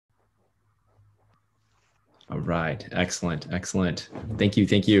All right. Excellent. Excellent. Thank you.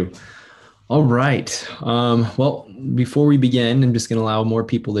 Thank you. All right. Well, before we begin, I'm just going to allow more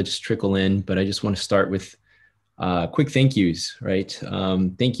people to just trickle in, but I just want to start with quick thank yous, right?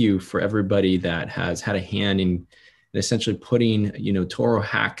 Thank you for everybody that has had a hand in essentially putting,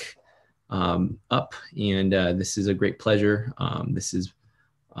 ToroHack up. And this is a great pleasure. This is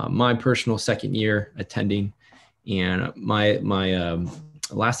my personal second year attending. And my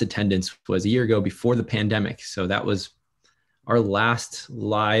last attendance was a year ago before the pandemic. So that was our last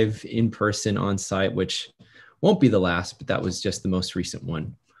live in-person on-site, which won't be the last, but that was just the most recent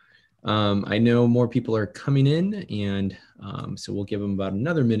one. I know more people are coming in, and so we'll give them about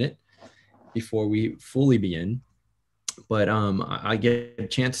another minute before we fully begin. But I get a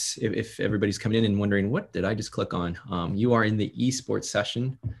chance if everybody's coming in and wondering, what did I just click on? You are in the esports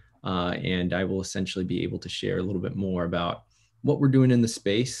session, and I will essentially be able to share a little bit more about what we're doing in the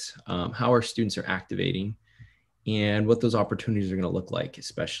space, how our students are activating, and what those opportunities are going to look like,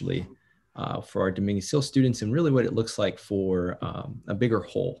 especially for our Dominguez Hill students, and really what it looks like for a bigger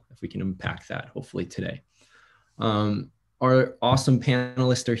whole, if we can unpack that hopefully today. Our awesome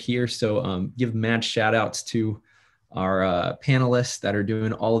panelists are here, so give mad shout outs to our panelists that are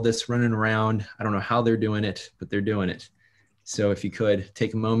doing all of this running around. I don't know how they're doing it, but they're doing it. So if you could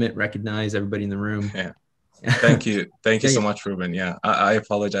take a moment, recognize everybody in the room. Yeah. Thank you. Thank you Yeah, so yeah. much, Ruben. Yeah, I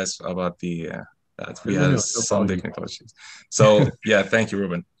apologize about the that we had No some apologies. technical issues. So yeah, thank you,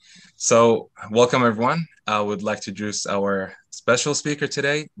 Ruben. So welcome everyone. I would like to introduce our special speaker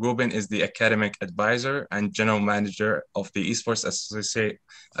today. Ruben is the academic advisor and general manager of the Esports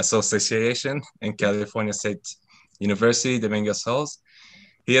Association in California State University, Dominguez Hills.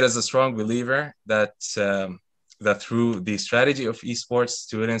 He is a strong believer that that through the strategy of esports,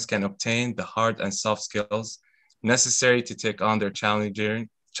 students can obtain the hard and soft skills necessary to take on their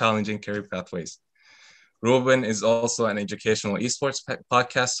challenging career pathways. Ruben is also an educational esports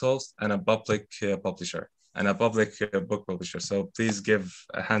podcast host and a public publisher and a public book publisher. So please give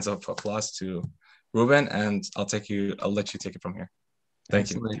a hands of applause to Ruben, and I'll let you take it from here. Thank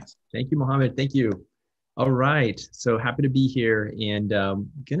you. Excellent. Thank you, Mohammed. Thank you. All right. So happy to be here and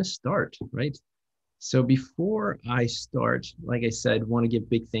gonna start, right? So before I start, like I said, want to give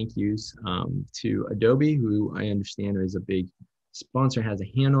big thank yous to Adobe, who I understand is a big sponsor, has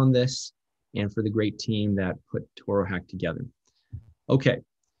a hand on this, and for the great team that put ToroHack together. Okay,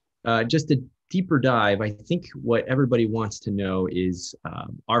 just a deeper dive. I think what everybody wants to know is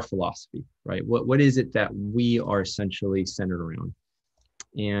our philosophy, right? What is it that we are essentially centered around?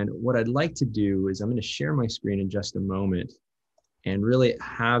 And what I'd like to do is I'm going to share my screen in just a moment and really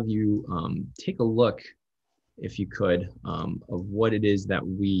have you take a look, if you could, of what it is that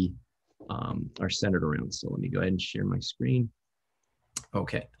we are centered around. So let me go ahead and share my screen.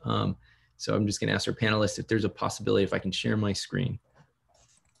 Okay, so I'm just gonna ask our panelists if there's a possibility if I can share my screen.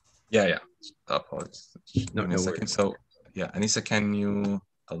 Yeah. Apologies. No, Give me no a second. worries. So yeah, Anissa, can you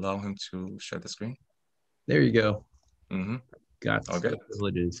allow him to share the screen? There you go. Mm-hmm. Got All good. the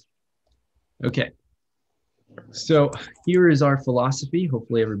privileges. Okay. So here is our philosophy.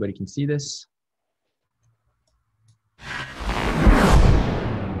 Hopefully everybody can see this.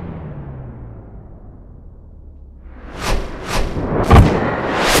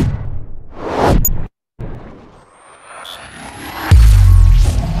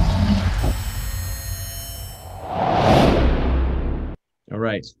 All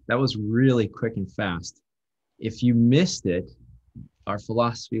right, that was really quick and fast. If you missed it, our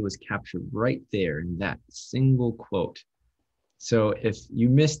philosophy was captured right there in that single quote. So if you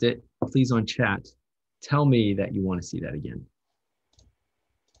missed it, please on chat, tell me that you want to see that again.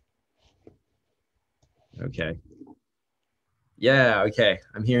 Okay. Yeah, okay.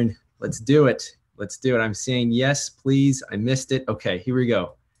 I'm hearing, let's do it. Let's do it. I'm saying yes, please. I missed it. Okay, here we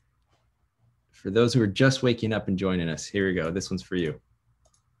go. For those who are just waking up and joining us, here we go. This one's for you.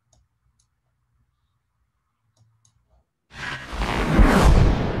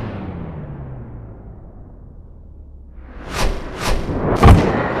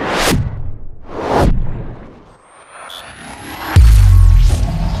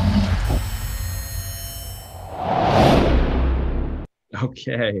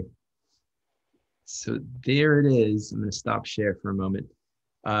 Okay. So there it is. I'm going to stop share for a moment.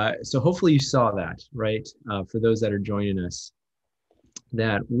 So hopefully you saw that, right? For those that are joining us,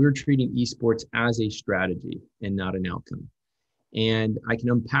 that we're treating esports as a strategy and not an outcome. And I can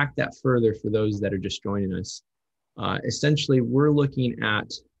unpack that further for those that are just joining us. Essentially, we're looking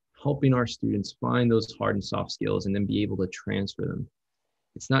at helping our students find those hard and soft skills and then be able to transfer them.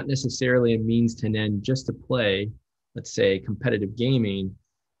 It's not necessarily a means to an end just to play, let's say, competitive gaming.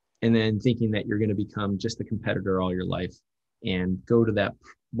 and then thinking that you're going to become just a competitor all your life and go to that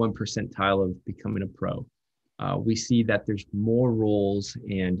 1 percentile of becoming a pro. We see that there's more roles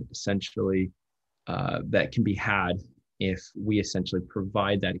and essentially that can be had if we essentially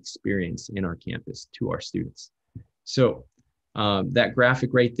provide that experience in our campus to our students. So that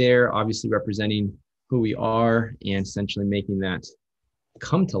graphic right there, obviously representing who we are and essentially making that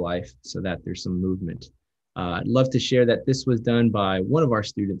come to life so that there's some movement. I'd love to share that this was done by one of our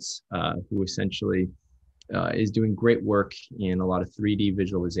students who essentially is doing great work in a lot of 3D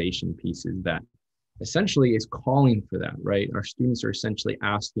visualization pieces that essentially is calling for that, right? Our students are essentially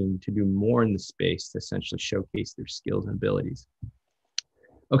asking to do more in the space to essentially showcase their skills and abilities.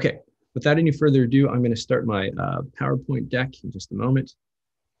 Okay, without any further ado, I'm going to start my PowerPoint deck in just a moment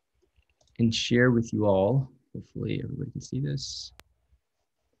and share with you all, hopefully everybody can see this,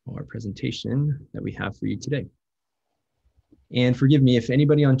 our presentation that we have for you today. And forgive me if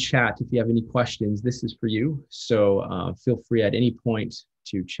anybody on chat, if you have any questions, this is for you. So feel free at any point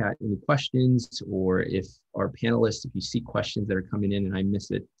to chat any questions, or if our panelists, if you see questions that are coming in and I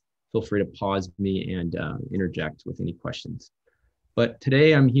miss it, feel free to pause me and interject with any questions. But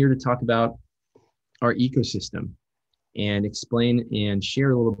today I'm here to talk about our ecosystem and explain and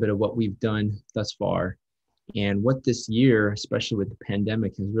share a little bit of what we've done thus far and what this year, especially with the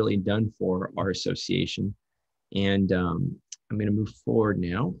pandemic, has really done for our association. And I'm going to move forward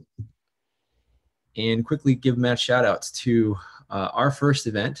now and quickly give Matt shout outs to our first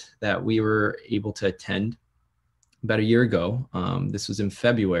event that we were able to attend about a year ago. This was in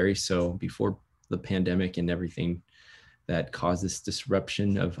February, so before the pandemic and everything that caused this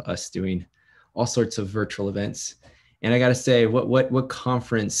disruption of us doing all sorts of virtual events. And I got to say, what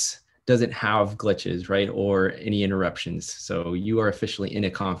conference doesn't have glitches, right? Or any interruptions. So you are officially in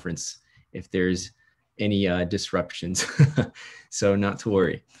a conference if there's any disruptions. So not to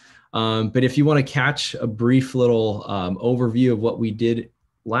worry. But if you want to catch a brief little overview of what we did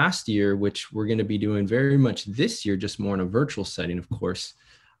last year, which we're going to be doing very much this year, just more in a virtual setting, of course,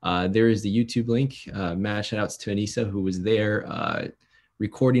 there is the YouTube link. Mad shout outs to Anissa, who was there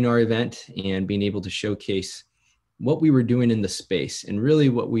recording our event and being able to showcase what we were doing in the space. And really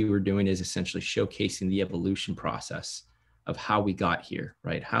what we were doing is essentially showcasing the evolution process of how we got here,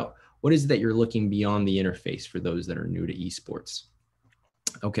 right? What is it that you're looking beyond the interface for those that are new to esports?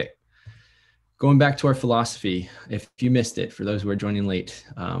 Okay, going back to our philosophy, if you missed it, for those who are joining late,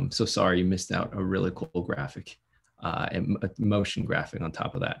 so sorry you missed out a really cool graphic, and a motion graphic on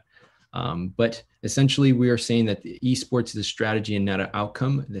top of that. But essentially we are saying that the esports is a strategy and not an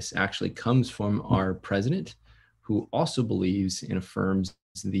outcome. This actually comes from our president, who also believes and affirms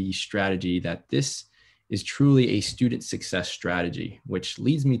the strategy that this is truly a student success strategy, which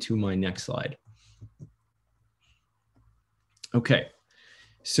leads me to my next slide. Okay,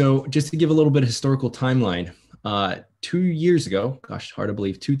 so just to give a little bit of historical timeline, 2 years ago, gosh, hard to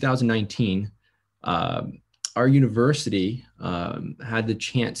believe, 2019, our university had the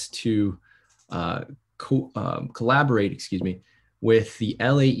chance to collaborate, with the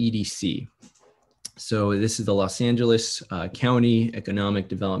LAEDC. So this is the Los Angeles County Economic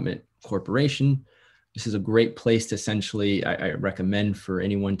Development Corporation. This is a great place to essentially, I recommend for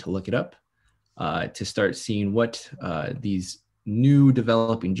anyone to look it up, to start seeing what these new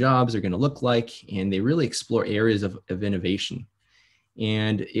developing jobs are going to look like. And they really explore areas of innovation.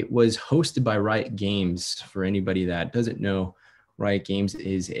 And it was hosted by Riot Games. For anybody that doesn't know, Riot Games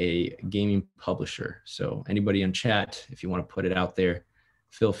is a gaming publisher. So anybody on chat, if you want to put it out there,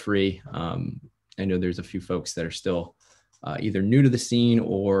 feel free. I know there's a few folks that are still either new to the scene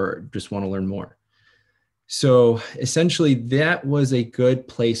or just want to learn more. So essentially that was a good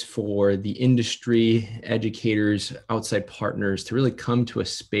place for the industry, educators, outside partners to really come to a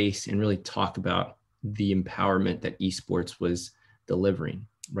space and really talk about the empowerment that esports was delivering,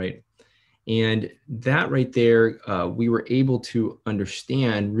 right? And that right there, we were able to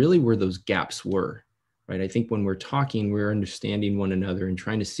understand really where those gaps were, right? I think when we're talking, we're understanding one another and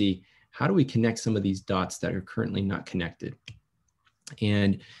trying to see how do we connect some of these dots that are currently not connected.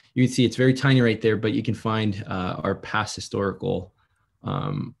 And you can see it's very tiny right there, but you can find our past historical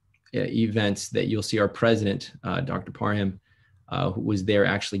events that you'll see our president, Dr. Parham, who was there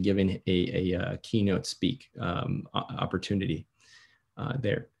actually giving a keynote speak opportunity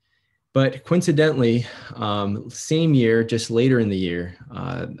there. But coincidentally, same year, just later in the year,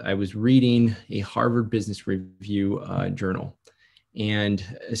 I was reading a Harvard Business Review journal. And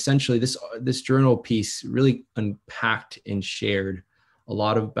essentially this journal piece really unpacked and shared a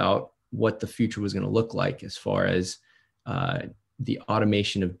lot about what the future was going to look like as far as the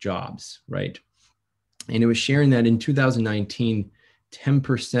automation of jobs, right? And it was sharing that in 2019,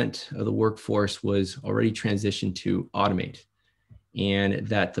 10% of the workforce was already transitioned to automate, and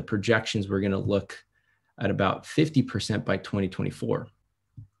that the projections were going to look at about 50% by 2024.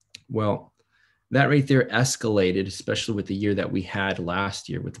 Well, that right there escalated, especially with the year that we had last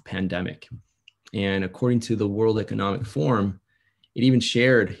year with the pandemic. And according to the World Economic Forum, it even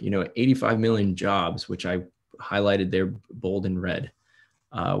shared, 85 million jobs, which I highlighted there bold in red,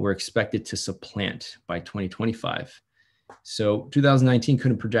 were expected to supplant by 2025. So 2019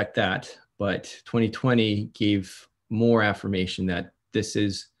 couldn't project that, but 2020 gave more affirmation that this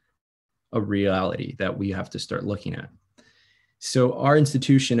is a reality that we have to start looking at. So our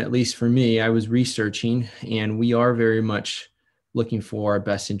institution, at least for me, I was researching, and we are very much looking for our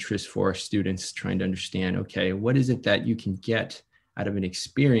best interest for our students, trying to understand, okay, what is it that you can get out of an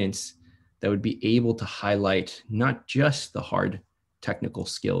experience that would be able to highlight not just the hard technical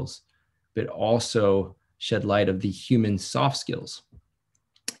skills, but also shed light of the human soft skills.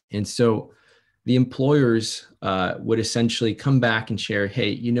 And so the employers would essentially come back and share, hey,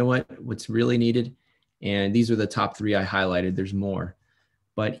 you know what's really needed? And these are the top 3 I highlighted. There's more.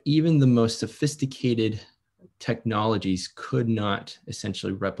 But even the most sophisticated technologies could not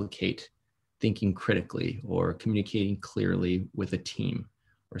essentially replicate thinking critically or communicating clearly with a team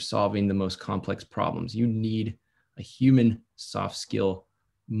or solving the most complex problems. You need a human soft skill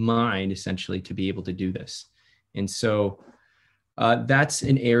mind essentially to be able to do this. And so that's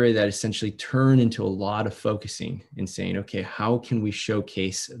an area that essentially turned into a lot of focusing and saying, okay, how can we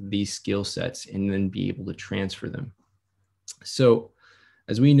showcase these skill sets and then be able to transfer them? So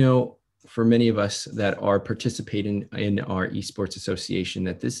as we know, for many of us that are participating in our Esports Association,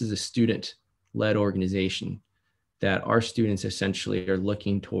 that this is a student-led organization, that our students essentially are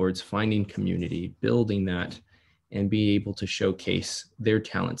looking towards finding community, building that, and being able to showcase their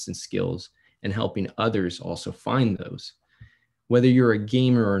talents and skills and helping others also find those. Whether you're a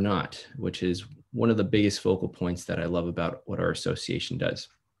gamer or not, which is one of the biggest focal points that I love about what our association does.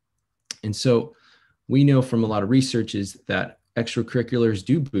 And so we know from a lot of research is that extracurriculars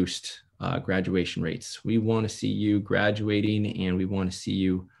do boost graduation rates. We want to see you graduating, and we want to see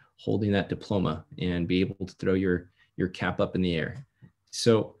you holding that diploma and be able to throw your cap up in the air.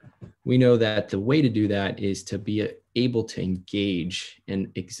 So we know that the way to do that is to be able to engage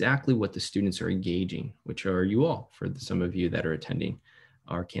in exactly what the students are engaging, which are you all, for some of you that are attending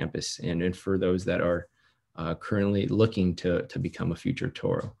our campus, and for those that are currently looking to become a future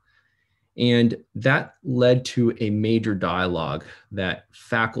Toro. And that led to a major dialogue that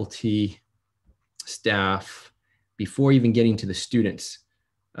faculty, staff, before even getting to the students,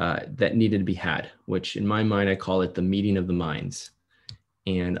 that needed to be had, which in my mind, I call it the meeting of the minds.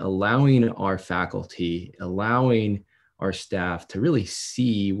 And allowing our faculty, allowing our staff to really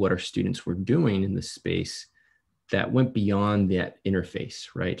see what our students were doing in the space that went beyond that interface,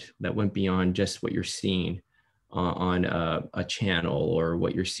 right? That went beyond just what you're seeing on a channel or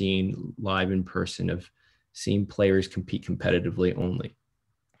what you're seeing live in person of seeing players compete competitively only.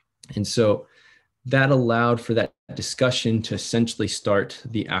 And so that allowed for that discussion to essentially start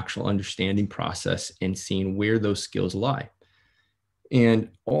the actual understanding process and seeing where those skills lie. And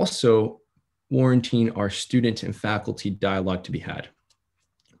also warranting our student and faculty dialogue to be had,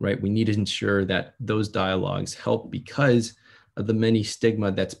 right? We need to ensure that those dialogues help because of the many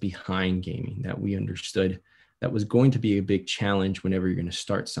stigma that's behind gaming that we understood that was going to be a big challenge whenever you're going to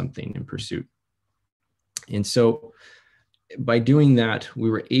start something in pursuit. And so by doing that, we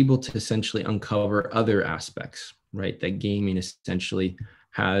were able to essentially uncover other aspects, right? That gaming essentially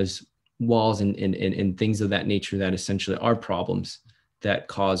has walls and things of that nature that essentially are problems that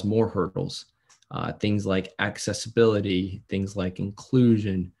cause more hurdles. Things like accessibility, things like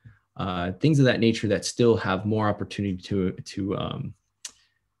inclusion, things of that nature that still have more opportunity to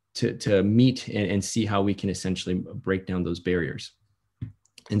meet and see how we can essentially break down those barriers.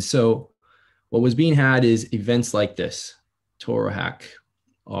 And so what was being had is events like this, ToroHack,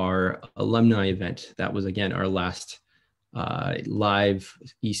 our alumni event. That was, again, our last live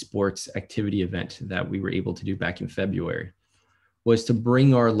esports activity event that we were able to do back in February, was to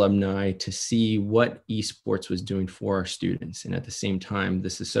bring our alumni to see what esports was doing for our students. And at the same time,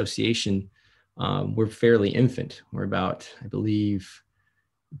 this association, we're fairly infant. We're about, I believe,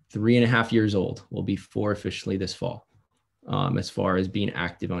 3.5 years old. We'll be 4 officially this fall, as far as being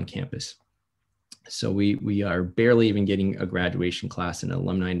active on campus. So we are barely even getting a graduation class and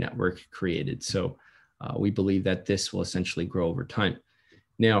alumni network created. So we believe that this will essentially grow over time.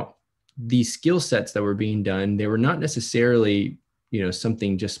 Now, these skill sets that were being done, they were not necessarily,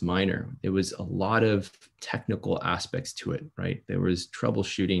 something just minor. It was a lot of technical aspects to it, right? There was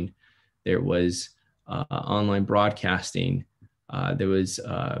troubleshooting, there was online broadcasting, There was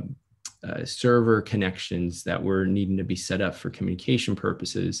server connections that were needing to be set up for communication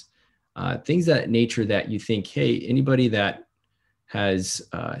purposes, things of that nature that you think, hey, anybody that has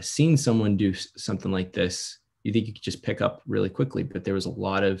seen someone do something like this, you think you could just pick up really quickly. But there was a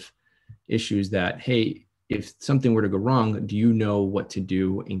lot of issues that, hey, if something were to go wrong, do you know what to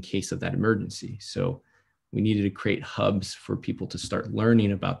do in case of that emergency? So we needed to create hubs for people to start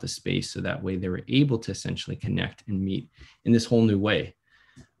learning about the space, so that way they were able to essentially connect and meet in this whole new way.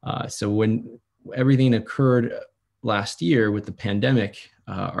 So when everything occurred last year with the pandemic,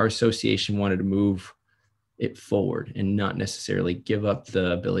 our association wanted to move it forward and not necessarily give up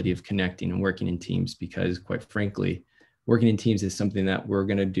the ability of connecting and working in teams, because quite frankly, working in teams is something that we're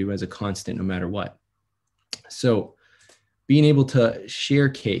going to do as a constant no matter what. So being able to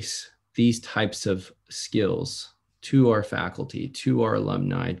showcase these types of skills to our faculty, to our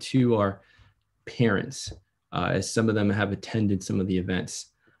alumni, to our parents, as some of them have attended some of the events,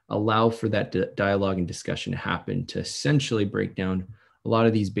 allow for that dialogue and discussion to happen, to essentially break down a lot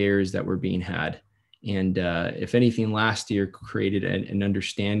of these barriers that were being had. And if anything, last year created an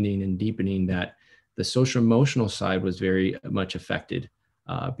understanding and deepening that the social emotional side was very much affected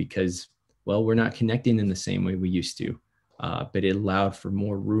because, well, we're not connecting in the same way we used to, but it allowed for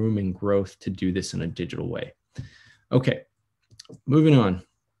more room and growth to do this in a digital way. Okay, moving on.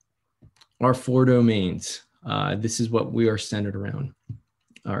 Our 4 domains. This is what we are centered around.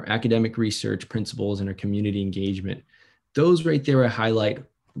 Our academic research principles and our community engagement. Those right there I highlight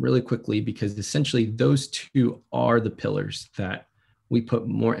really quickly, because essentially those 2 are the pillars that we put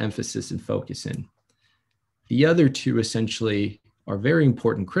more emphasis and focus in. The other 2 essentially are very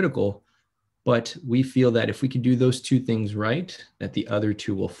important, critical, but we feel that if we could do those 2 things right, that the other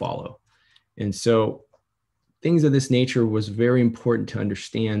 2 will follow. And so things of this nature was very important to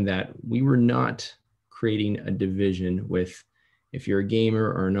understand, that we were not creating a division with if you're a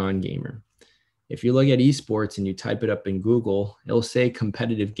gamer or a non-gamer. If you look at esports and you type it up in Google, it'll say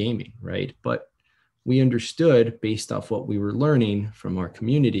competitive gaming, right? But we understood, based off what we were learning from our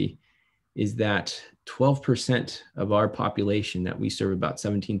community, is that 12% of our population, that we serve about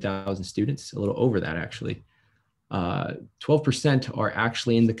 17,000 students, a little over that actually, 12% are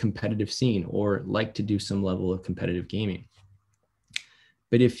actually in the competitive scene or like to do some level of competitive gaming.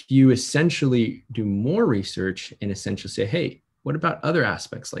 But if you essentially do more research and essentially say, hey, what about other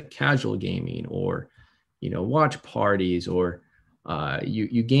aspects like casual gaming, or, watch parties, or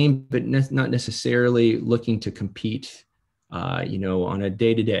you game, but not necessarily looking to compete, on a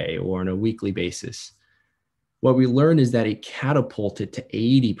day-to-day or on a weekly basis. What we learned is that it catapulted to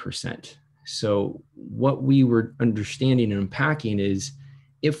 80%. So what we were understanding and unpacking is,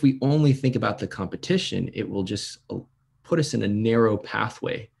 if we only think about the competition, it will just put us in a narrow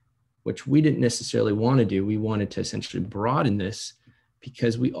pathway, which we didn't necessarily want to do. We wanted to essentially broaden this,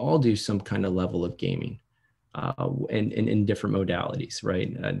 because we all do some kind of level of gaming and in different modalities,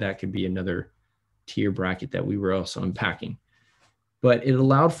 right? That could be another tier bracket that we were also unpacking. But it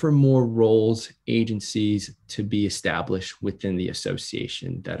allowed for more roles, agencies to be established within the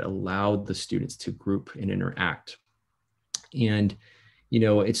association that allowed the students to group and interact. And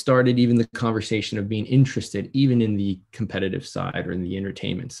it started even the conversation of being interested even in the competitive side or in the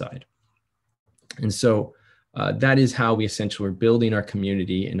entertainment side. And so that is how we essentially were building our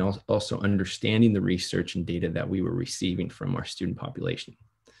community, and also understanding the research and data that we were receiving from our student population.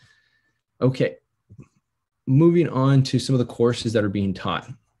 Okay, moving on to some of the courses that are being taught.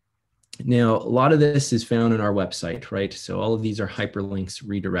 Now, a lot of this is found on our website, right? So all of these are hyperlinks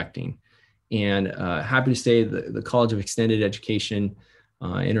redirecting. And happy to say the College of Extended Education,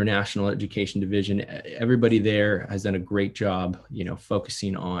 International Education Division, everybody there has done a great job,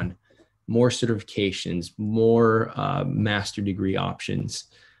 focusing on more certifications, more master degree options,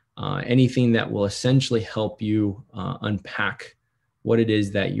 anything that will essentially help you unpack what it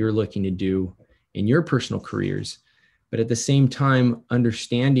is that you're looking to do in your personal careers. But at the same time,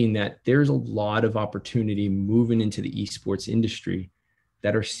 understanding that there's a lot of opportunity moving into the esports industry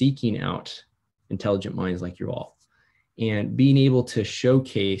that are seeking out intelligent minds like you all, and being able to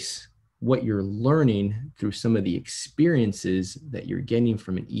showcase what you're learning through some of the experiences that you're getting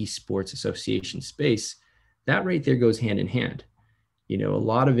from an esports association space. That right there goes hand in hand. A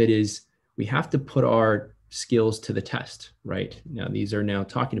lot of it is, we have to put our skills to the test, right? Now, these are now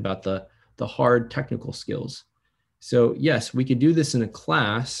talking about the hard technical skills. So yes, we could do this in a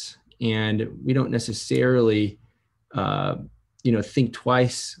class, and we don't necessarily, think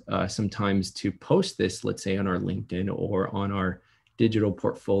twice sometimes to post this, let's say on our LinkedIn or on our digital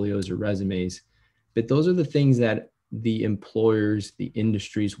portfolios or resumes. But those are the things that the employers, the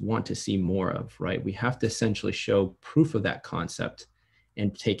industries want to see more of, right? We have to essentially show proof of that concept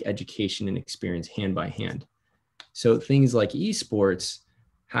and take education and experience hand by hand. So things like esports,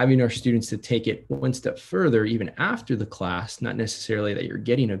 having our students to take it one step further, even after the class, not necessarily that you're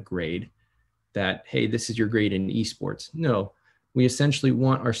getting a grade, that, hey, this is your grade in esports. No, we essentially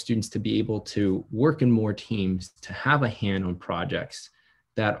want our students to be able to work in more teams, to have a hand on projects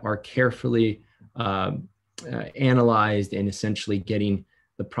that are carefully analyzed and essentially getting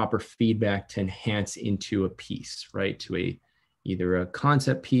the proper feedback to enhance into a piece, right? To either a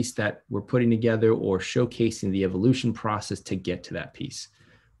concept piece that we're putting together or showcasing the evolution process to get to that piece,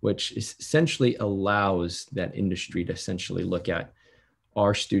 which essentially allows that industry to essentially look at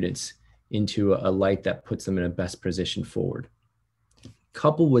our students into a light that puts them in a best position forward.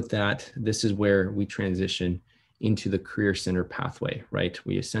 Coupled with that, this is where we transition into the career center pathway, right?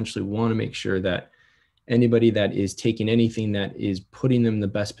 We essentially want to make sure that anybody that is taking anything that is putting them in the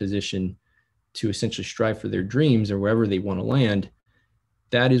best position to essentially strive for their dreams or wherever they want to land,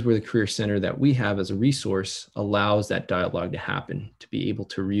 that is where the career center that we have as a resource allows that dialogue to happen, to be able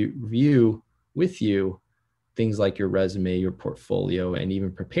to review with you things like your resume, your portfolio, and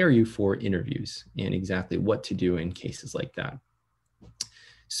even prepare you for interviews and exactly what to do in cases like that.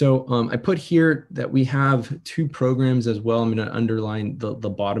 So I put here that we have two programs as well. I'm going to underline the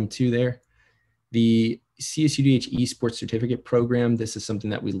bottom two there. The CSUDH Esports Certificate Program, this is something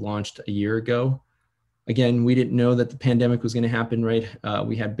that we launched a year ago. Again, we didn't know that the pandemic was going to happen, right?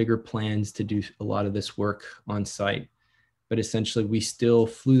 We had bigger plans to do a lot of this work on site, but essentially we still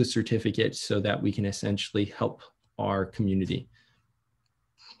flew the certificate so that we can essentially help our community.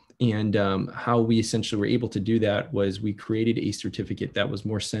 And how we essentially were able to do that was we created a certificate that was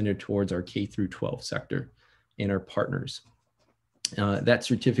more centered towards our K through 12 sector and our partners. That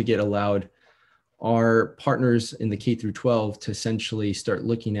certificate allowed our partners in the K through 12 to essentially start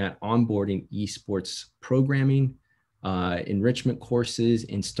looking at onboarding esports programming, enrichment courses,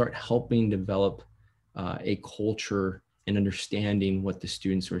 and start helping develop a culture and understanding what the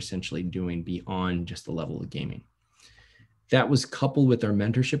students were essentially doing beyond just the level of gaming. That was coupled with our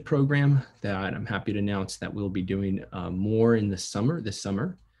mentorship program that I'm happy to announce that we'll be doing more in this summer,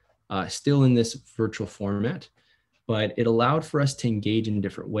 still in this virtual format. But it allowed for us to engage in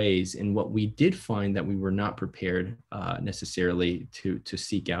different ways. And what we did find that we were not prepared necessarily to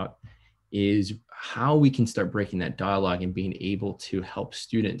seek out is how we can start breaking that dialogue and being able to help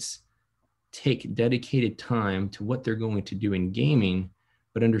students take dedicated time to what they're going to do in gaming,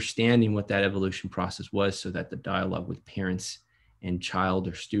 but understanding what that evolution process was so that the dialogue with parents and child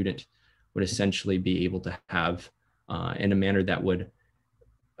or student would essentially be able to have in a manner that would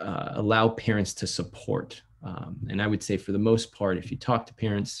allow parents to support. And I would say for the most part, if you talk to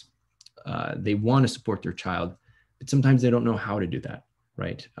parents, they want to support their child, but sometimes they don't know how to do that,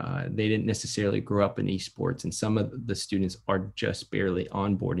 right? They didn't necessarily grow up in esports, and some of the students are just barely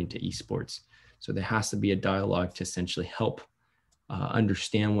onboarding to esports. So there has to be a dialogue to essentially help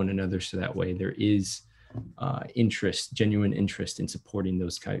understand one another, so that way there is genuine interest in supporting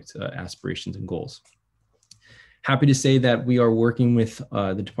those kinds of aspirations and goals. Happy to say that we are working with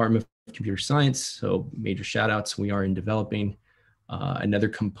the Department of Computer Science, so major shout outs. We are in developing another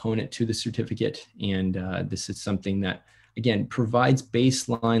component to the certificate, and this is something that, again, provides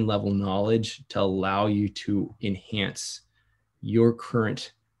baseline level knowledge to allow you to enhance your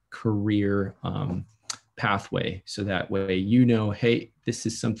current career pathway, so that way you know, hey, this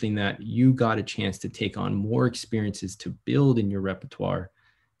is something that you got a chance to take on more experiences to build in your repertoire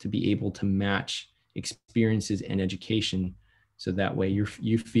to be able to match experiences and education, so that way you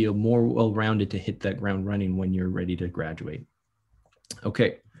feel more well-rounded to hit that ground running when you're ready to graduate.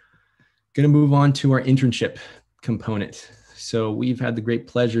 Okay, going to move on to our internship component. So we've had the great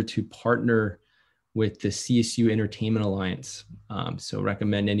pleasure to partner with the CSU Entertainment Alliance. So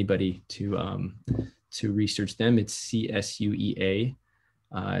recommend anybody to research them. It's CSUEA.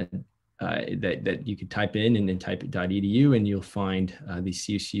 That you could type in and then type .edu, and you'll find the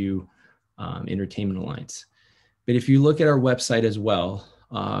CSU Entertainment Alliance. But if you look at our website as well,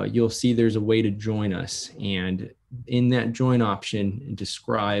 you'll see there's a way to join us. And in that join option, it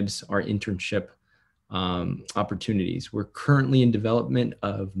describes our internship opportunities. We're currently in development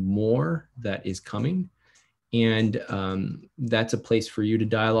of more that is coming. And that's a place for you to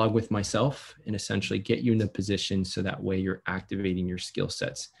dialogue with myself and essentially get you in a position so that way you're activating your skill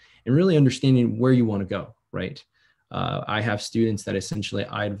sets and really understanding where you want to go, right? I have students that essentially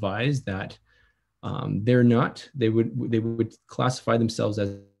I advise that they would classify themselves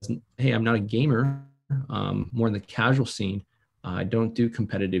as, hey, I'm not a gamer, more in the casual scene. I don't do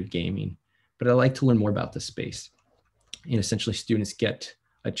competitive gaming, but I like to learn more about the space. And essentially students get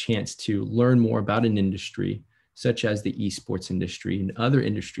a chance to learn more about an industry, such as the esports industry and other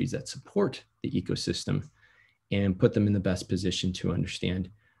industries that support the ecosystem, and put them in the best position to understand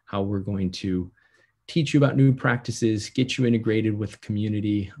how we're going to teach you about new practices, get you integrated with the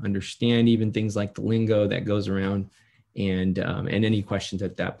community, understand even things like the lingo that goes around, and any questions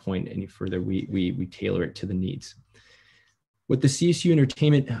at that point, any further, we tailor it to the needs. What the CSU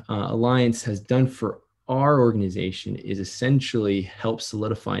Entertainment Alliance has done for our organization is essentially help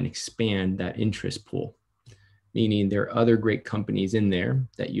solidify and expand that interest pool, meaning there are other great companies in there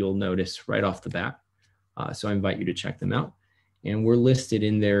that you'll notice right off the bat. So I invite you to check them out. And we're listed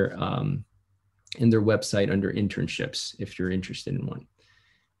in their website under internships if you're interested in one.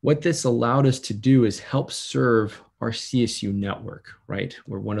 What this allowed us to do is help serve our CSU network, right?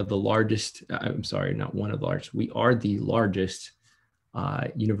 We're one of the largest, I'm sorry, not one of the largest, we are the largest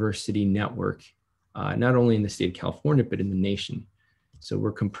university network, not only in the state of California, but in the nation. So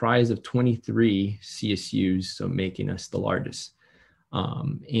we're comprised of 23 CSUs, so making us the largest.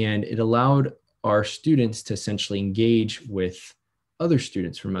 And it allowed our students to essentially engage with other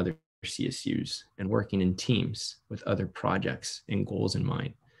students from other CSUs and working in teams with other projects and goals in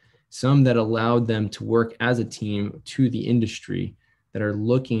mind. Some that allowed them to work as a team to the industry that are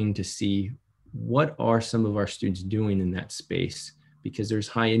looking to see what are some of our students doing in that space, because there's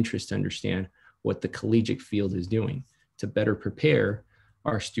high interest to understand what the collegiate field is doing to better prepare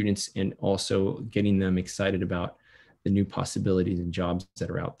our students and also getting them excited about the new possibilities and jobs that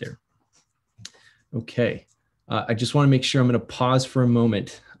are out there. Okay, I just want to make sure I'm going to pause for a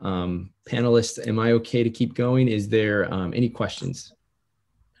moment. Panelists, am I okay to keep going? Is there any questions?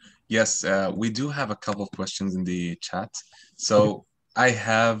 Yes, we do have a couple of questions in the chat. So I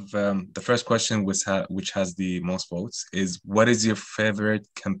have the first question, which has the most votes, is what is your favorite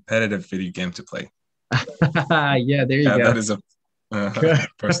competitive video game to play? Yeah, there you go. That is a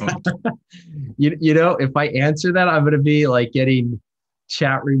personal. You know, if I answer that, I'm going to be like getting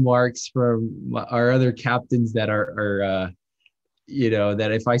chat remarks from our other captains that are you know,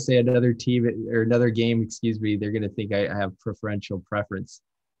 that if I say another team or another game, excuse me, they're going to think I have preferential preference.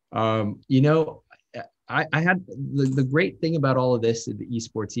 You know, I had the great thing about all of this, the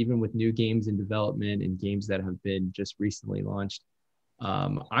esports, even with new games in development and games that have been just recently launched,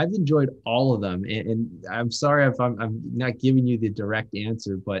 I've enjoyed all of them. And I'm sorry if I'm not giving you the direct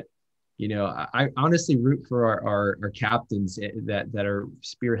answer, but you know, I honestly root for our captains that are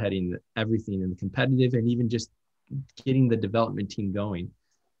spearheading everything in the competitive and even just getting the development team going.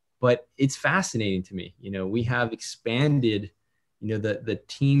 But it's fascinating to me. You know, we have expanded, you know, the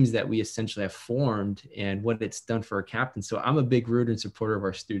teams that we essentially have formed and what it's done for our captains. So I'm a big rooter and supporter of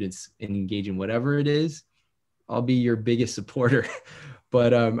our students in engaging whatever it is. I'll be your biggest supporter.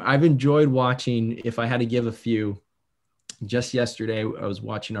 But I've enjoyed watching, if I had to give a few, just yesterday, I was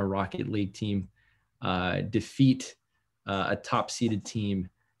watching our Rocket League team defeat a top-seeded team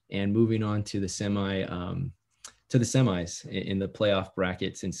and moving on to the semis in the playoff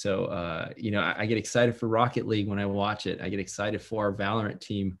brackets. And so, you know, I get excited for Rocket League when I watch it. I get excited for our Valorant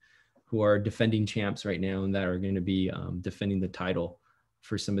team, who are defending champs right now and that are going to be defending the title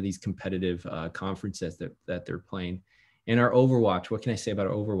for some of these competitive conferences that they're playing. And our Overwatch, what can I say about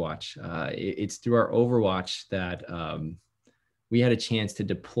our Overwatch? It's through our Overwatch that we had a chance to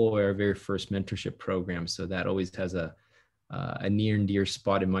deploy our very first mentorship program. So that always has a near and dear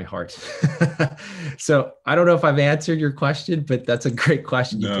spot in my heart. So I don't know if I've answered your question, but that's a great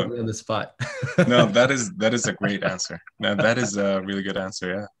question. You put me on the spot. No, that is a great answer. No, that is a really good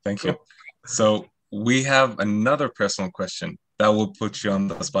answer. Yeah, thank you. So we have another personal question that will put you on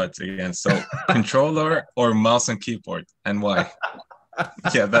the spot again. So controller or mouse and keyboard, and why?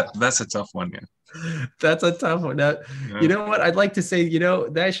 Yeah, that's a tough one. Yeah. That's a tough one. Now, you know what? I'd like to say, you know,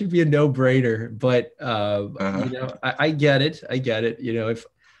 that should be a no-brainer, but you know, I get it. I get it. You know, if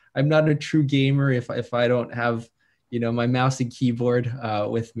I'm not a true gamer, if I don't have, you know, my mouse and keyboard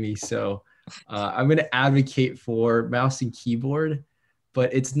with me, so I'm going to advocate for mouse and keyboard,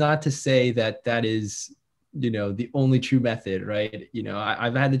 but it's not to say that that is, you know, the only true method, right? You know,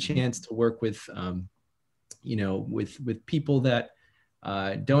 I've had the chance to work with, you know, with people that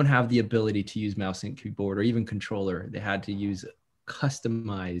don't have the ability to use mouse and keyboard or even controller. They had to use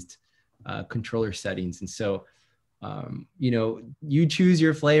customized controller settings. And so, you know, you choose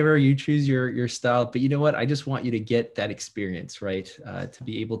your flavor, you choose your style, but you know what? I just want you to get that experience, right? To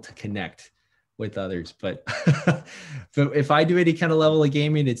be able to connect with others. But, but if I do any kind of level of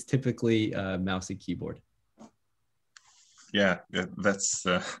gaming, it's typically mouse and keyboard. Yeah, that's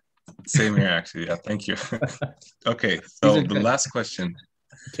same here, actually. Yeah, thank you. Okay, so the last question.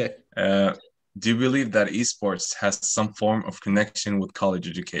 Okay. Do you believe that esports has some form of connection with college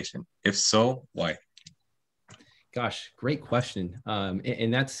education? If so, why? Gosh, great question.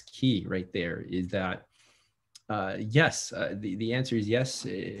 And that's key right there is that, yes, the answer is yes,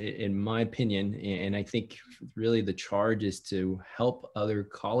 in my opinion. And I think really the charge is to help other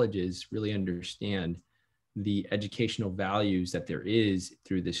colleges really understand the educational values that there is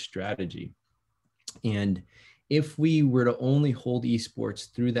through this strategy. And if we were to only hold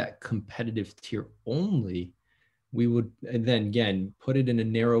esports through that competitive tier only, we would then again put it in a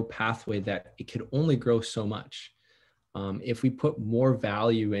narrow pathway that it could only grow so much. If we put more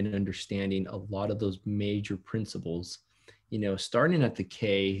value in understanding a lot of those major principles, starting at the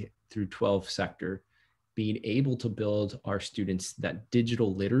K through 12 sector, being able to build our students that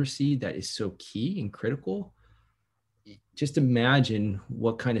digital literacy that is so key and critical. Just imagine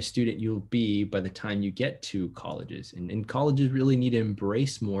what kind of student you'll be by the time you get to colleges. And colleges really need to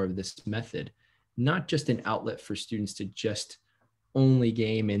embrace more of this method, not just an outlet for students to just only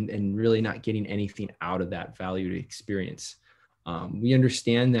game and really not getting anything out of that valued experience. We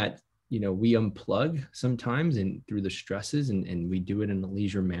understand that, we unplug sometimes and through the stresses and we do it in a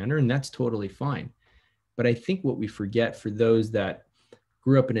leisure manner, and that's totally fine. But I think what we forget for those that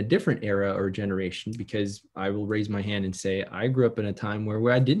grew up in a different era or generation, because I will raise my hand and say, I grew up in a time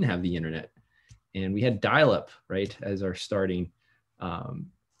where I didn't have the internet and we had dial-up, right, as our starting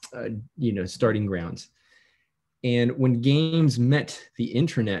grounds. And when games met the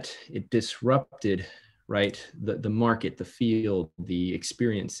internet, it disrupted, right, the market, the field, the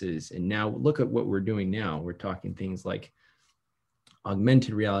experiences. And now look at what we're doing now. We're talking things like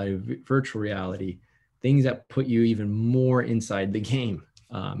augmented reality, virtual reality, things that put you even more inside the game.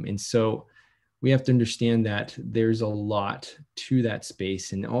 And so we have to understand that there's a lot to that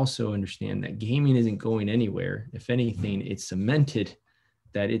space, and also understand that gaming isn't going anywhere. If anything, it's cemented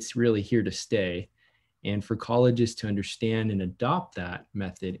that it's really here to stay. And for colleges to understand and adopt that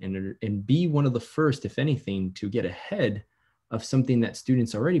method and be one of the first, if anything, to get ahead of something that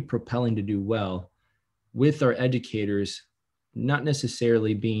students are already propelling to do well, with our educators not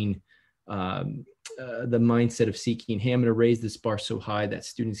necessarily being the mindset of seeking, hey, I'm going to raise this bar so high that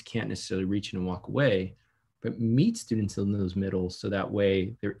students can't necessarily reach and walk away, but meet students in those middles. So that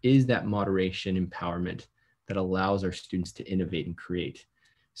way there is that moderation empowerment that allows our students to innovate and create.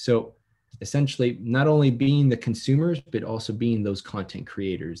 So essentially not only being the consumers, but also being those content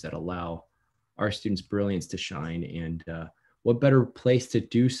creators that allow our students' brilliance to shine. And what better place to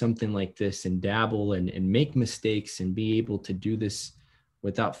do something like this and dabble and make mistakes and be able to do this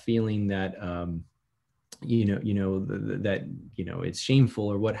without feeling that, it's shameful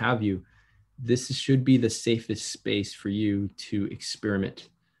or what have you. This should be the safest space for you to experiment.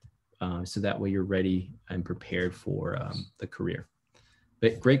 So that way you're ready and prepared for the career.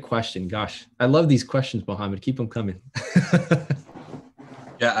 But great question. Gosh, I love these questions, Mohammed. Keep them coming.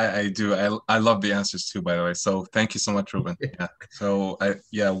 Yeah, I do. I love the answers too, by the way. So thank you so much, Ruben. Yeah. So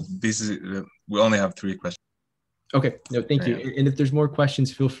we only have 3 questions. Okay. No, thank you. And if there's more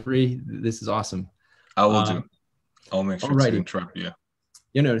questions, feel free. This is awesome. I will do. I'll make sure to interrupt you.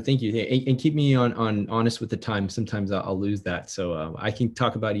 Thank you. And keep me on honest with the time. Sometimes I'll lose that. So I can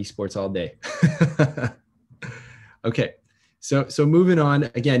talk about esports all day. Okay. So moving on,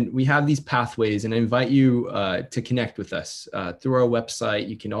 again, we have these pathways, and I invite you to connect with us through our website.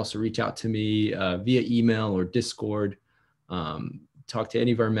 You can also reach out to me via email or Discord. Talk to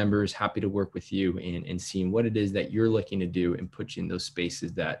any of our members. Happy to work with you and seeing what it is that you're looking to do and put you in those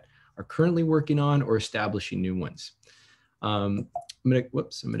spaces that are currently working on or establishing new ones. I'm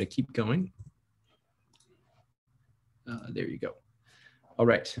gonna keep going. There you go. All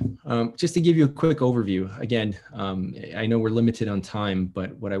right, just to give you a quick overview, again, I know we're limited on time,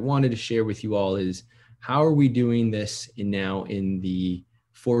 but what I wanted to share with you all is how are we doing this now in the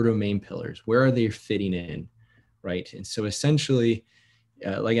 4 domain pillars? Where are they fitting in, right? And so essentially,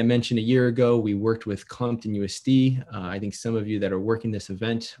 like I mentioned a year ago, we worked with Compton USD. I think some of you that are working this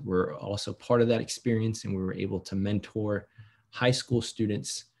event were also part of that experience, and we were able to mentor high school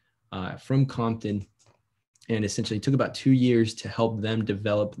students from Compton. And essentially it took about 2 years to help them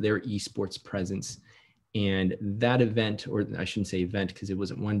develop their esports presence. And that event, or I shouldn't say event because it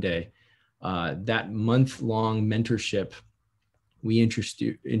wasn't one day, that month-long mentorship, we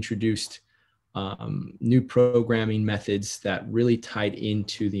introduced new programming methods that really tied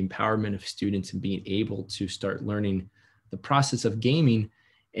into the empowerment of students and being able to start learning the process of gaming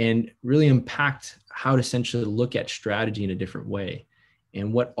and really impact how to essentially look at strategy in a different way.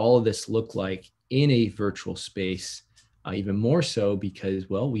 And what all of this looked like in a virtual space, even more so because,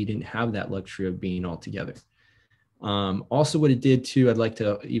 well, we didn't have that luxury of being all together. Also, what it did too, I'd like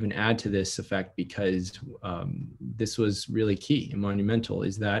to even add to this effect, because this was really key and monumental,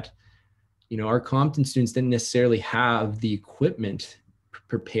 is that, you know, our Compton students didn't necessarily have the equipment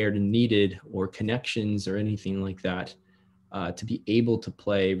prepared and needed, or connections or anything like that, to be able to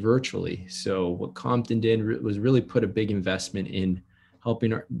play virtually. So what Compton did was really put a big investment in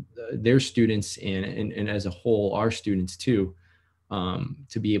helping their students, and as a whole, our students too,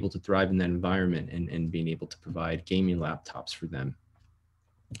 to be able to thrive in that environment, and being able to provide gaming laptops for them,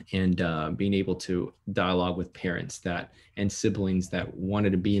 and being able to dialogue with parents and siblings that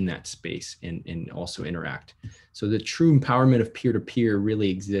wanted to be in that space, and also interact. So the true empowerment of peer-to-peer really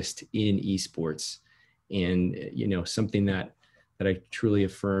exists in esports, and, you know, something that I truly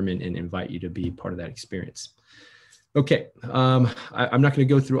affirm, and invite you to be part of that experience. Okay, I'm not going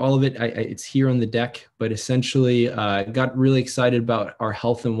to go through all of it. It's here on the deck, but essentially got really excited about our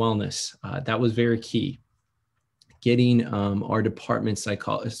health and wellness. That was very key. Getting our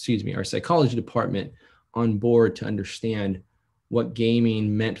our psychology department on board to understand what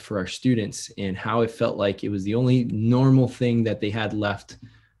gaming meant for our students, and how it felt like it was the only normal thing that they had left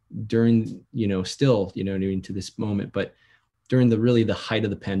during, you know, still, you know, into this moment, but during the height of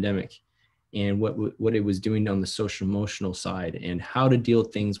the pandemic, and what it was doing on the social emotional side, and how to deal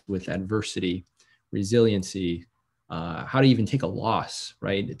with things with adversity, resiliency, how to even take a loss,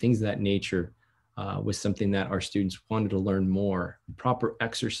 right? Things of that nature was something that our students wanted to learn more. Proper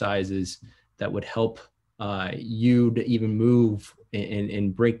exercises that would help you to even move,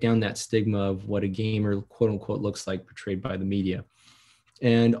 and break down that stigma of what a gamer, quote unquote, looks like portrayed by the media.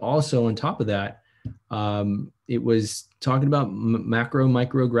 And also on top of that, it was talking about macro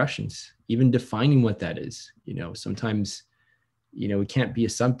microaggressions, even defining what that is. You know, sometimes, you know, we can't be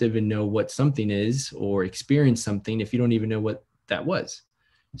assumptive and know what something is, or experience something, if you don't even know what that was.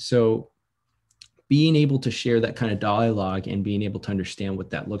 So being able to share that kind of dialogue, and being able to understand what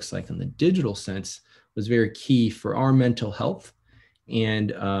that looks like in the digital sense, was very key for our mental health,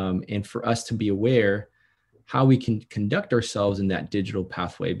 and for us to be aware how we can conduct ourselves in that digital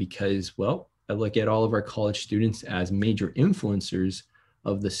pathway. Because, well, I look at all of our college students as major influencers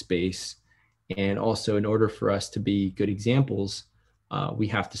of the space. And also, in order for us to be good examples, we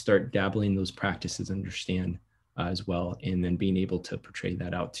have to start dabbling in those practices, understand as well, and then being able to portray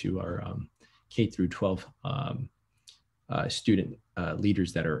that out to our K through 12 student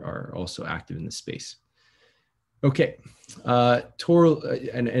leaders that are also active in the space. Okay, Toro,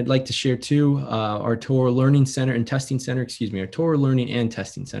 and I'd like to share too, our Toro Learning Center and Testing Center, our Toro Learning and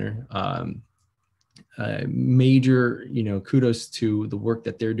Testing Center. Major, you know, kudos to the work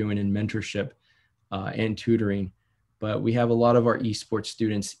that they're doing in mentorship and tutoring. But we have a lot of our esports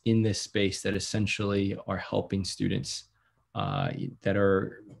students in this space that essentially are helping students that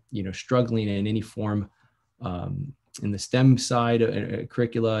are, you know, struggling in any form in the STEM side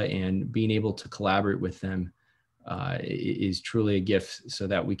curricula, and being able to collaborate with them is truly a gift, so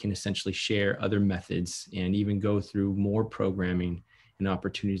that we can essentially share other methods, and even go through more programming and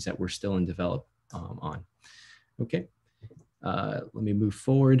opportunities that we're still in develop on. Okay, let me move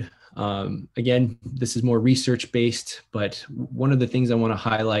forward. Again, this is more research based, but one of the things I want to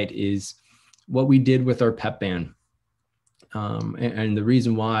highlight is what we did with our pep band. And the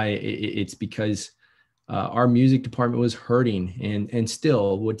reason why, it's because our music department was hurting, and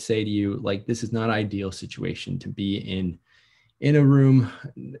still would say to you, like, this is not an ideal situation to be in a room,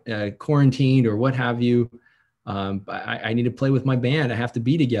 quarantined or what have you. I need to play with my band. I have to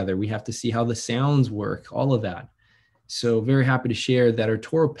be together. We have to see how the sounds work, all of that. So very happy to share that our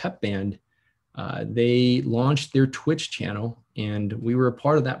Toro Pep Band, they launched their Twitch channel, and we were a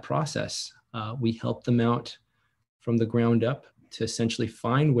part of that process. We helped them out from the ground up to essentially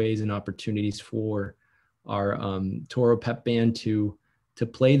find ways and opportunities for our Toro Pep Band to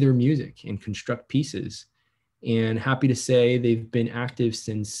play their music and construct pieces. And happy to say they've been active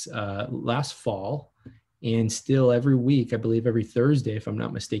since last fall, and still every week, I believe every Thursday, if I'm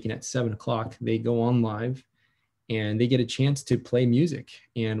not mistaken, at 7 o'clock, they go on live and they get a chance to play music.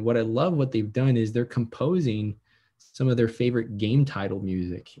 And what I love what they've done is they're composing some of their favorite game title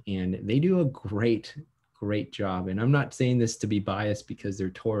music, and they do a great job. And I'm not saying this to be biased because they're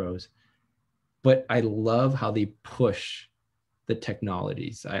Toros, but I love how they push the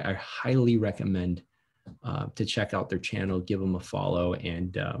technologies. I highly recommend to check out their channel, give them a follow,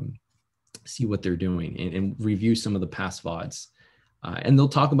 and see what they're doing, and review some of the past VODs. And they'll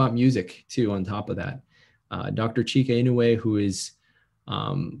talk about music too on top of that. Dr. Chika Inoue, who is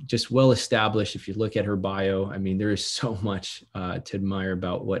just well established, if you look at her bio, I mean, there is so much to admire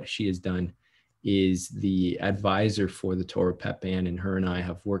about what she has done, is the advisor for the Toro Pep Band, and her and I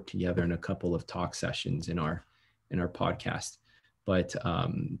have worked together in a couple of talk sessions in our in our podcast. But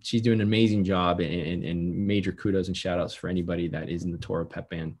she's doing an amazing job, and major kudos and shout outs for anybody that is in the Toro Pep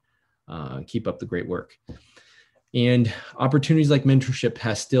Band. Keep up the great work. And opportunities like mentorship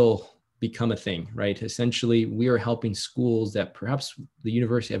has still become a thing, right? Essentially, we are helping schools that perhaps the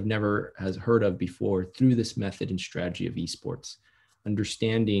university has heard of before through this method and strategy of esports,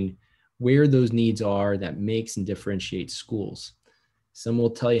 understanding where those needs are that makes and differentiates schools. Some will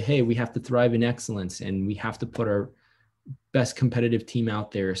tell you, hey, we have to thrive in excellence and we have to put our best competitive team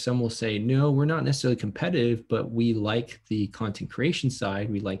out there. Some will say, no, we're not necessarily competitive, but we like the content creation side.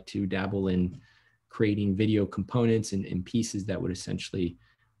 We like to dabble in creating video components and pieces that would essentially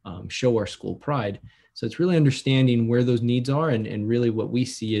show our school pride. So it's really understanding where those needs are. And really what we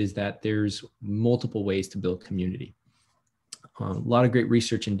see is that there's multiple ways to build community. A lot of great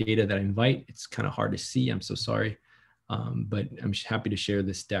research and data that I invite. It's kind of hard to see. I'm so sorry. But I'm happy to share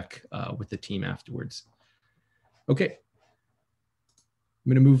this deck with the team afterwards. Okay.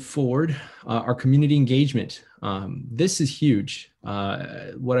 I'm going to move forward. Our community engagement. This is huge.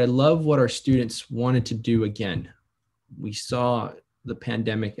 What I love what our students wanted to do again. We saw the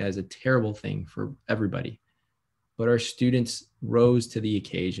pandemic as a terrible thing for everybody, but our students rose to the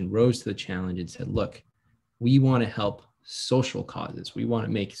occasion, rose to the challenge and said, look, we want to help social causes. We want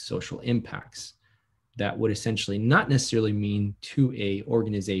to make social impacts that would essentially not necessarily mean to a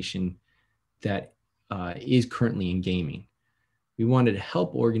organization that is currently in gaming. We wanted to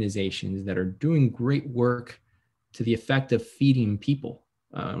help organizations that are doing great work to the effect of feeding people.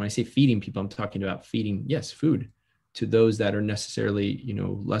 When I say feeding people, I'm talking about feeding, yes, food to those that are necessarily,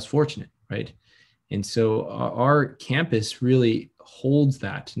 less fortunate, right? And so our campus really holds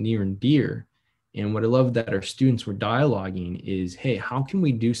that near and dear. And what I love that our students were dialoguing is, hey, how can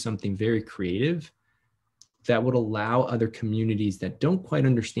we do something very creative that would allow other communities that don't quite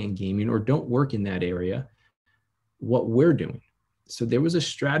understand gaming or don't work in that area what we're doing? So there was a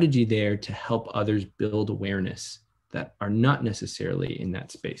strategy there to help others build awareness that are not necessarily in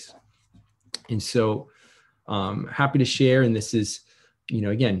that space. And so happy to share, and this is,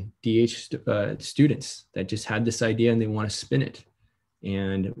 again, DH students that just had this idea and they want to spin it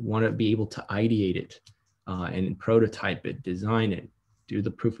and want to be able to ideate it and prototype it, design it, do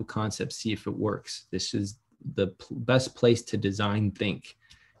the proof of concept, see if it works. This is the best place to design think,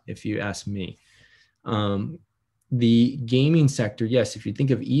 if you ask me. The gaming sector, yes, if you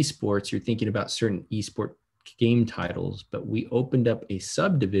think of esports, you're thinking about certain esport game titles, but we opened up a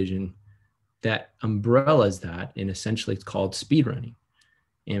subdivision that umbrellas that, and essentially it's called speedrunning.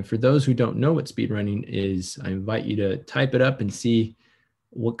 And for those who don't know what speedrunning is, I invite you to type it up and see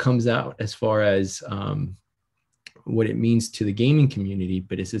what comes out as far as what it means to the gaming community,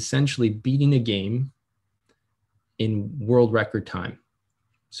 but it's essentially beating a game in world record time.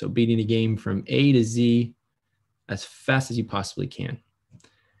 So beating a game from A to Z as fast as you possibly can.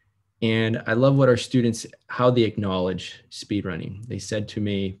 And I love what our students, how they acknowledge speedrunning. They said to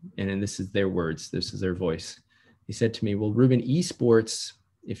me, and this is their words, this is their voice. They said to me, well, Ruben, esports,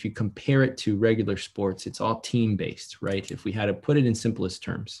 if you compare it to regular sports, it's all team-based, right? If we had to put it in simplest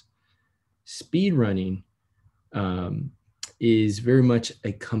terms, speedrunning is very much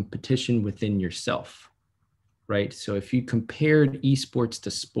a competition within yourself, right? So if you compared esports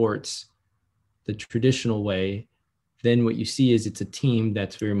to sports, the traditional way, then what you see is it's a team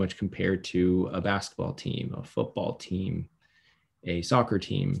that's very much compared to a basketball team, a football team, a soccer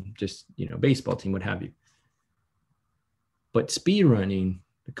team, just, baseball team, what have you. But speedrunning,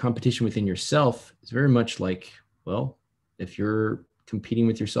 the competition within yourself, is very much like, well, if you're competing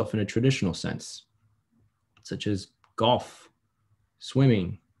with yourself in a traditional sense, such as golf,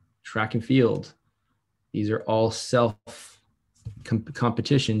 swimming, track and field, these are all self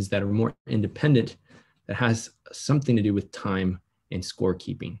competitions that are more independent, that has something to do with time and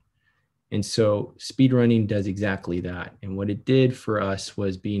scorekeeping. And so speedrunning does exactly that. And what it did for us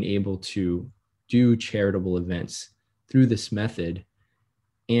was being able to do charitable events through this method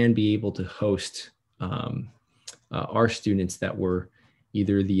and be able to host our students that were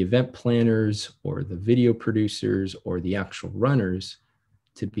either the event planners or the video producers or the actual runners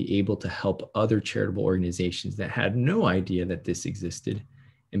to be able to help other charitable organizations that had no idea that this existed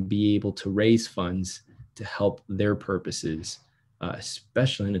and be able to raise funds to help their purposes,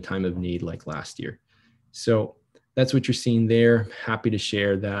 especially in a time of need like last year. So that's what you're seeing there. Happy to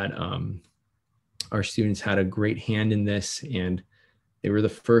share that our students had a great hand in this, and they were the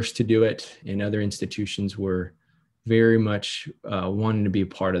first to do it, and other institutions were very much wanting to be a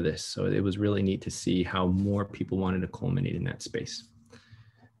part of this. So it was really neat to see how more people wanted to culminate in that space.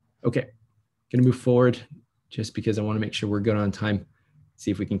 Okay, gonna move forward just because I want to make sure we're good on time,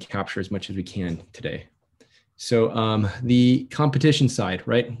 see if we can capture as much as we can today. So the competition side,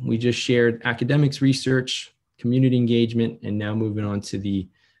 right? We just shared academics, research, community engagement, and now moving on to the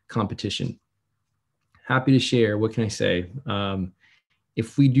competition. Happy to share. What can I say?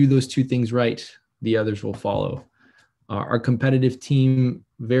 If we do those two things right, the others will follow. Our competitive team,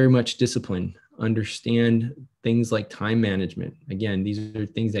 very much disciplined, understand things like time management. Again, these are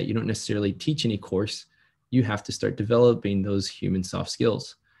things that you don't necessarily teach in a course. You have to start developing those human soft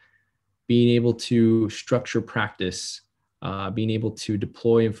skills. Being able to structure practice, being able to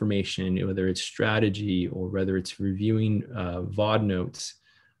deploy information, whether it's strategy or whether it's reviewing VOD notes.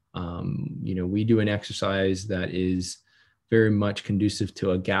 We do an exercise that is very much conducive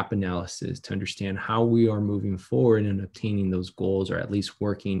to a gap analysis to understand how we are moving forward and obtaining those goals, or at least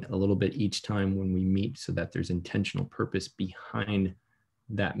working a little bit each time when we meet, so that there's intentional purpose behind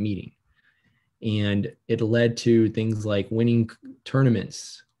that meeting. And it led to things like winning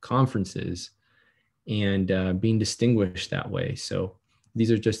tournaments, conferences, and being distinguished that way. So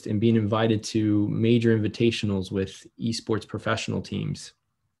these are just, and being invited to major invitationals with esports professional teams,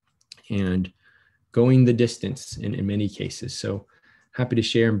 and going the distance in many cases. So happy to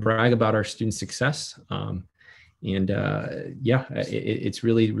share and brag about our student success. It's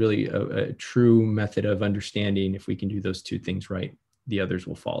really a true method of understanding. If we can do those two things right, the others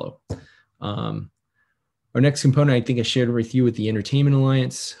will follow. Our next component, I think I shared with you, with the Entertainment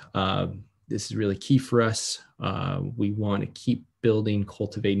Alliance. This is really key for us. We want to keep building,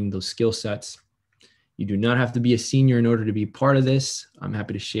 cultivating those skill sets. You do not have to be a senior in order to be part of this. I'm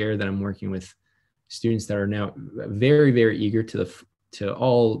happy to share that I'm working with students that are now very, very eager to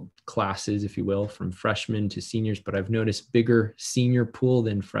all classes, if you will, from freshmen to seniors, but I've noticed bigger senior pool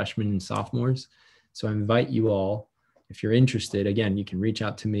than freshmen and sophomores. So I invite you all, if you're interested, again, you can reach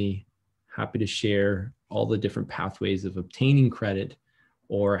out to me. Happy to share all the different pathways of obtaining credit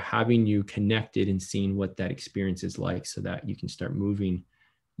or having you connected and seeing what that experience is like, so that you can start moving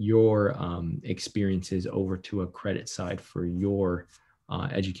your experiences over to a credit side for your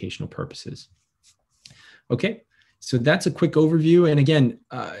educational purposes. Okay, so that's a quick overview. And again,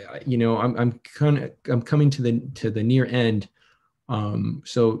 I'm coming to the near end.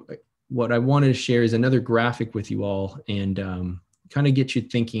 So what I wanted to share is another graphic with you all, and kind of get you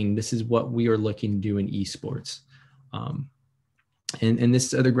thinking. This is what we are looking to do in esports. And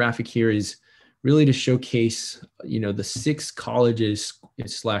this other graphic here is really to showcase, the 6 colleges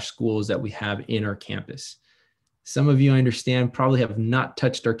 / schools that we have in our campus. Some of you, I understand, probably have not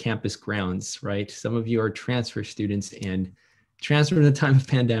touched our campus grounds, right? Some of you are transfer students and transferred in the time of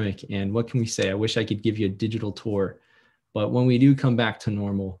pandemic. And what can we say? I wish I could give you a digital tour, but when we do come back to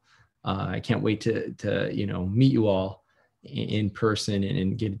normal, I can't wait to meet you all in person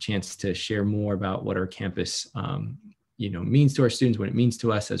and get a chance to share more about what our campus, means to our students, what it means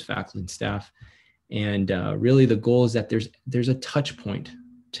to us as faculty and staff. And really the goal is that there's a touch point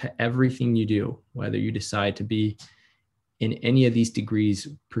to everything you do, whether you decide to be in any of these degrees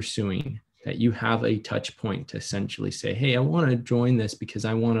pursuing, that you have a touch point to essentially say, hey, I want to join this because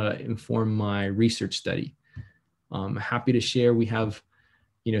I want to inform my research study. I'm happy to share we have,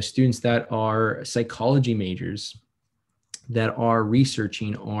 students that are psychology majors that are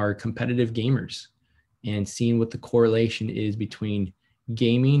researching our competitive gamers and seeing what the correlation is between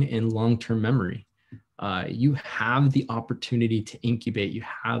gaming and long-term memory. You have the opportunity to incubate. You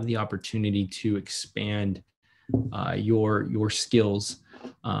have the opportunity to expand your skills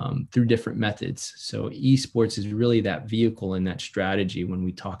through different methods. So esports is really that vehicle and that strategy when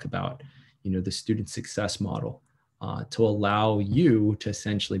we talk about, the student success model, to allow you to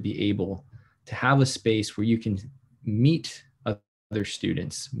essentially be able to have a space where you can meet with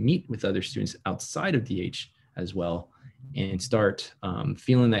other students outside of DH as well, and start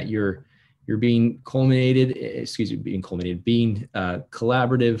feeling that you're being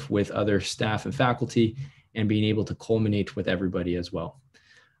collaborative with other staff and faculty, and being able to culminate with everybody as well.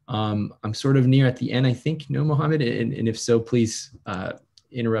 I'm sort of near at the end, I think, no, Mohammed, and if so, please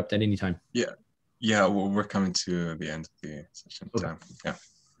interrupt at any time. Yeah, well, we're coming to the end of the session time. Yeah.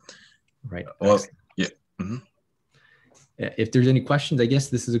 Right. Well, yeah. Mm-hmm. If there's any questions, I guess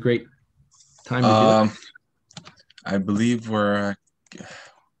this is a great time to do it. I believe we're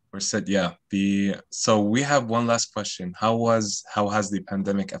set. Yeah. So we have one last question. How has the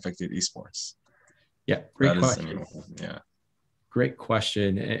pandemic affected esports? Yeah, great question. Great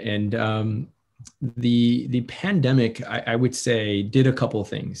question. And the pandemic, I would say, did a couple of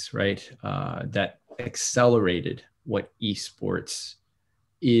things, right? That accelerated what esports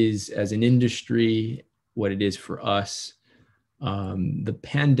is as an industry, what it is for us. The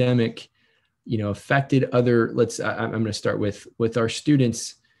pandemic, affected other, I'm going to start with our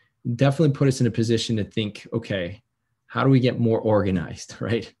students. definitely put us in a position to think, okay, how do we get more organized,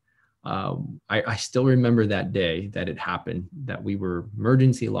 right? I still remember that day that it happened, that we were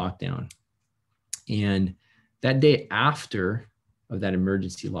emergency lockdown. And that day after of that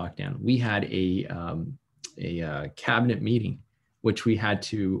emergency lockdown, we had a cabinet meeting, which we had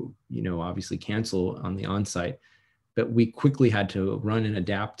to, obviously cancel on the onsite, but we quickly had to run and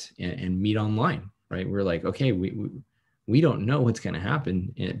adapt and meet online, right? We're like, okay, we don't know what's going to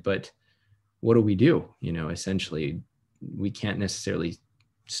happen, but what do we do? Essentially, we can't necessarily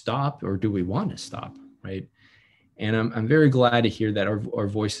stop, or do we want to stop, right? And I'm very glad to hear that our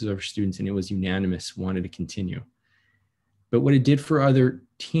voices of our students, and it was unanimous, wanted to continue. But what it did for other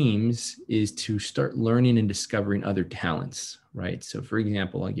teams is to start learning and discovering other talents, right? So for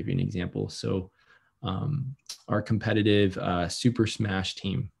example, I'll give you an example. So our competitive Super Smash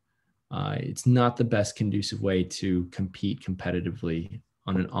team, it's not the best conducive way to compete competitively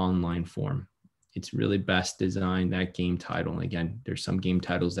on an online form. It's really best designed, that game title. And again, there's some game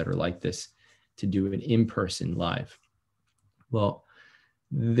titles that are like this, to do it in person live. Well,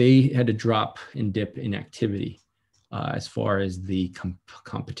 they had to drop and dip in activity as far as the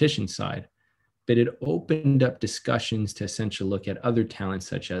competition side, but it opened up discussions to essentially look at other talents,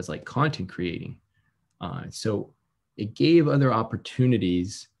 such as like content creating. So it gave other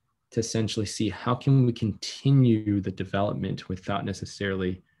opportunities to essentially see how can we continue the development without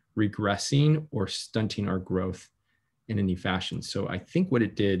necessarily regressing or stunting our growth in any fashion. So I think what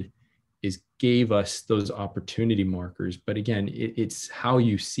it did is gave us those opportunity markers. But again, it's how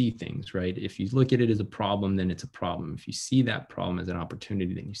you see things, right? If you look at it as a problem, then it's a problem. If you see that problem as an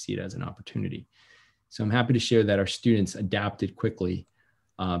opportunity, then you see it as an opportunity. So I'm happy to share that our students adapted quickly,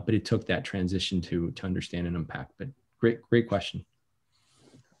 but it took that transition to understand and unpack. But great question.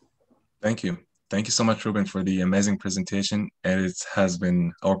 Thank you. Thank you so much, Ruben, for the amazing presentation. And it has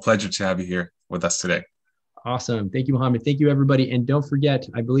been our pleasure to have you here with us today. Awesome. Thank you, Mohammed. Thank you, everybody. And don't forget,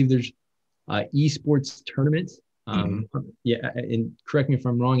 I believe there's esports tournament. Yeah, and correct me if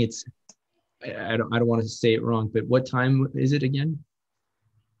I'm wrong. It's I don't want to say it wrong, but what time is it again?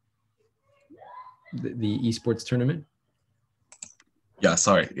 The esports tournament. Yeah,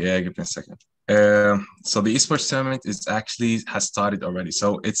 sorry. Yeah, give me a second. So the esports tournament has started already.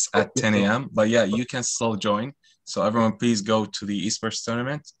 So it's at 10 a.m. But yeah, you can still join. So everyone, please go to the esports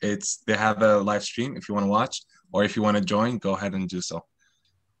tournament. They have a live stream if you want to watch, or if you want to join, go ahead and do so.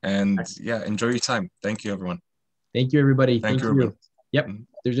 And yeah, enjoy your time. Thank you, everyone. Thank you, everybody. Thank you. Yep. If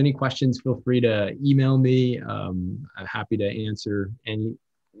there's any questions, feel free to email me. I'm happy to answer any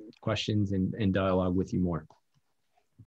questions and dialogue with you more.